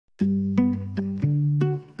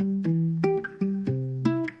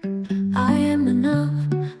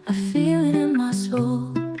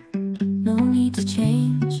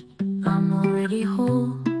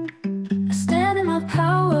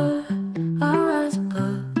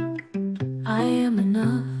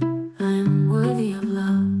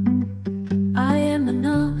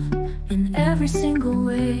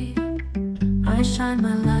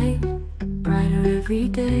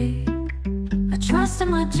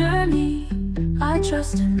journey, I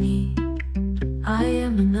trust in me. I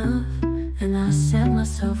am enough, and I set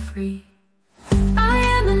myself free. I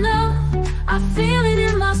am enough, I feel it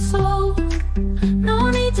in my soul. No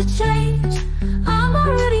need to change, I'm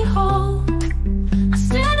already whole.